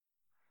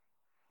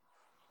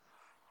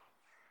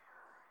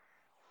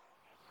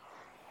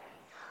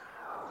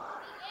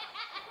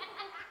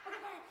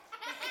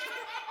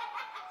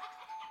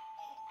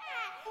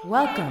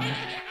Welcome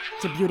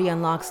to Beauty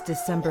Unlock's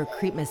December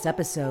Creepmas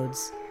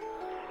episodes,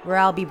 where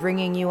I'll be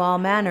bringing you all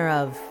manner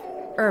of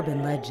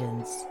urban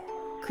legends,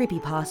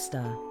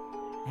 creepypasta,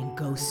 and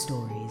ghost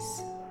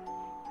stories.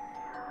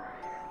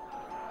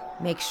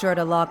 Make sure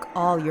to lock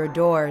all your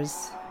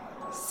doors,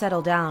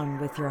 settle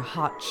down with your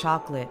hot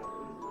chocolate,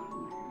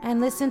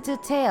 and listen to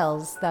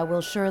tales that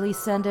will surely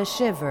send a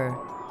shiver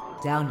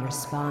down your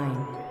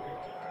spine.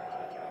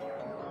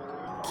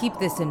 Keep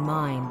this in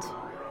mind.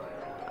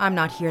 I'm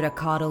not here to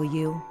coddle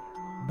you,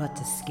 but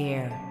to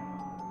scare.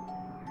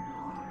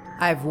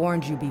 I've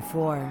warned you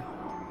before.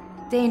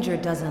 Danger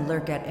doesn't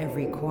lurk at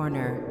every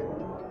corner.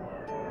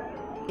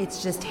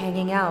 It's just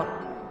hanging out,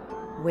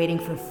 waiting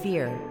for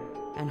fear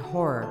and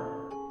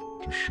horror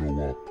to show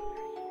up.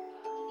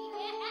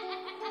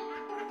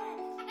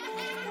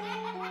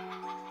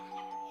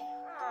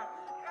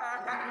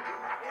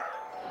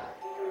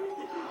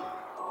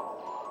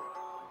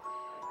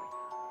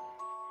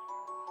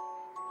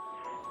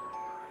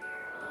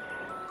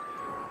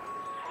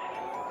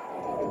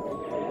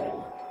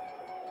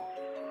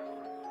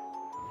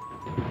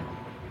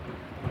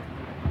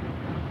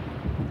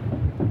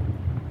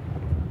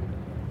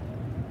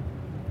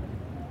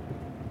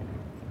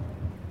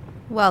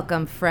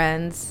 Welcome,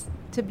 friends,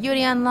 to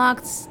Beauty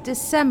Unlocked's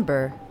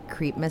December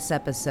Creepmas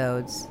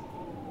episodes.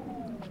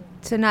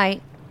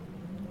 Tonight,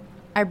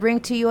 I bring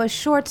to you a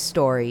short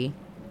story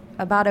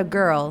about a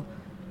girl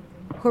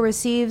who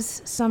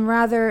receives some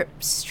rather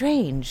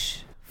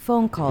strange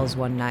phone calls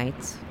one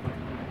night.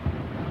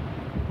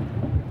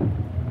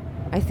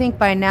 I think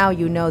by now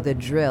you know the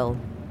drill.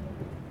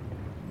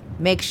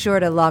 Make sure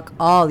to lock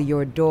all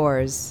your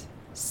doors,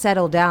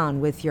 settle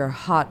down with your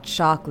hot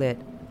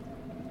chocolate,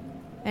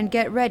 and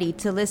get ready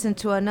to listen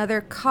to another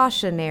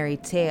cautionary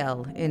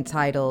tale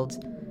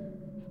entitled,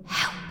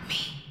 Help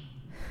Me.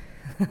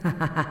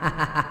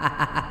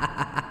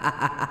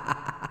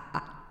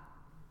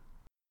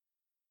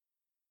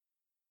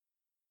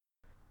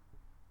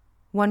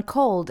 One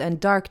cold and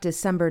dark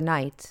December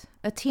night,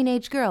 a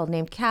teenage girl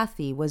named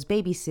Kathy was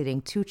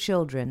babysitting two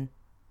children.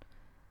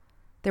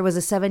 There was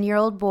a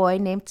 7-year-old boy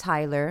named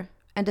Tyler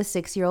and a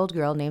 6-year-old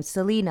girl named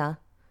Selena.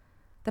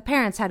 The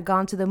parents had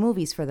gone to the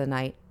movies for the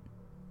night.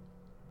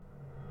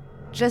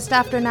 Just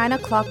after 9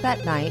 o'clock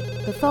that night,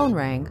 the phone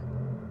rang.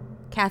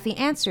 Kathy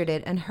answered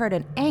it and heard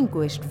an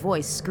anguished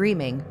voice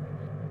screaming,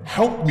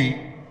 Help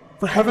me!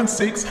 For heaven's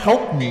sakes,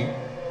 help me!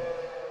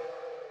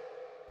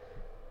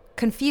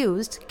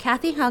 Confused,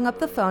 Kathy hung up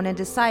the phone and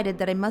decided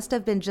that it must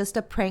have been just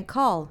a prank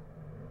call.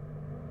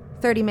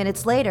 30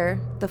 minutes later,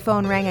 the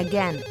phone rang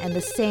again and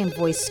the same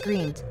voice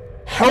screamed,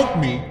 Help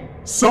me!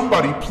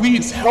 Somebody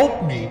please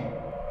help me!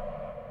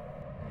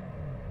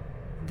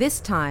 This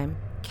time,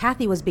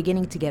 Kathy was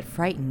beginning to get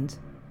frightened.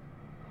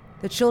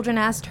 The children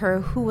asked her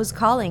who was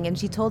calling, and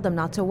she told them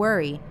not to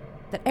worry,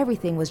 that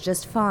everything was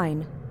just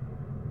fine.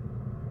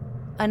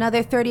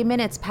 Another 30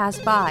 minutes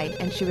passed by,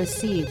 and she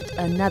received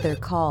another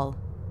call.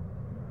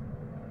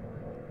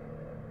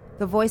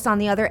 The voice on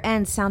the other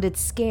end sounded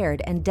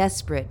scared and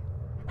desperate.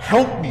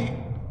 Help me!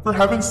 For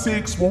heaven's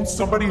sakes, won't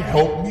somebody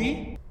help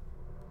me?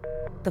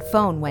 The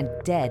phone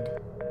went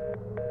dead.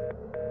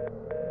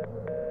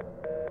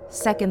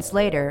 Seconds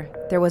later,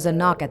 there was a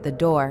knock at the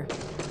door.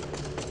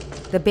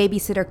 The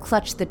babysitter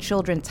clutched the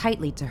children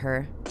tightly to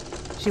her.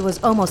 She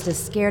was almost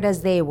as scared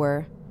as they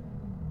were.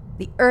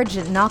 The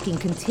urgent knocking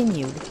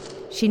continued.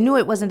 She knew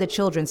it wasn't the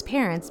children's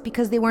parents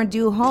because they weren't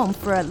due home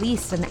for at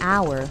least an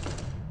hour.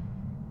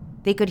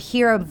 They could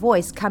hear a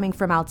voice coming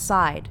from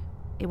outside.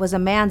 It was a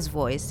man's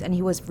voice, and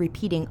he was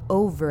repeating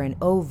over and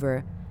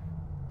over,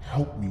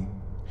 Help me,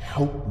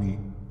 help me,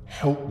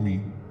 help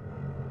me.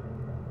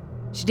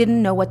 She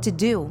didn't know what to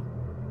do.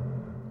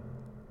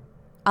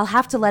 I'll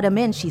have to let him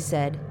in, she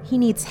said. He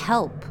needs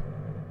help.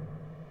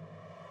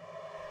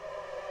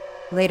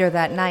 Later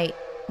that night,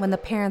 when the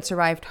parents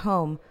arrived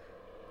home,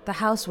 the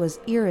house was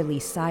eerily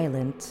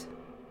silent.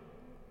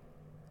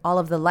 All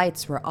of the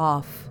lights were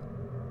off.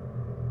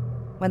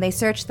 When they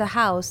searched the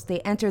house,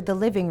 they entered the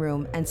living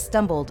room and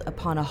stumbled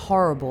upon a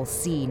horrible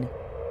scene.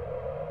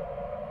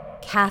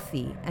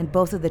 Kathy and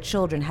both of the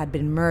children had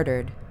been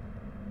murdered.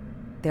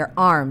 Their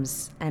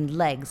arms and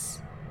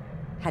legs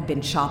had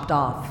been chopped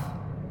off.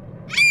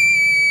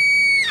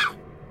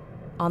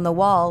 On the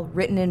wall,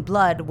 written in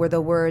blood, were the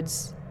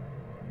words,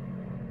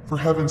 For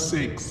heaven's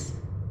sakes,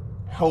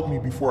 help me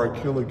before I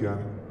kill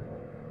again.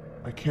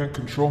 I can't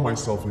control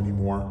myself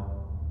anymore.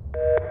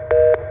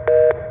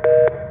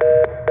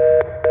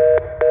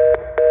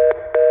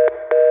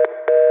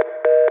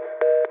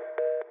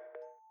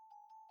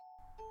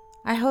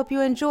 I hope you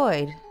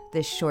enjoyed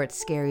this short,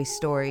 scary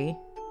story.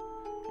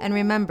 And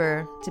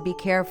remember to be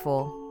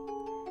careful.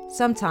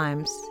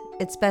 Sometimes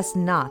it's best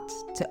not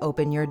to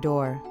open your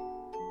door.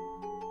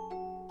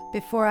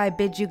 Before I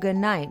bid you good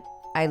night,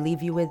 I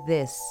leave you with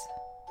this.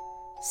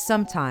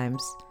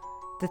 Sometimes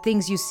the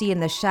things you see in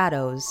the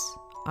shadows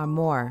are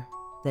more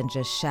than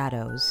just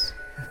shadows.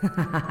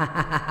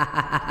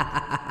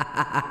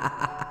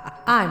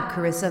 I'm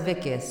Carissa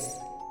Vickus,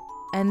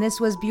 and this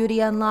was Beauty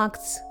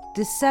Unlocked's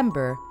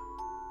December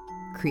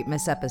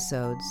Creepmas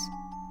episodes.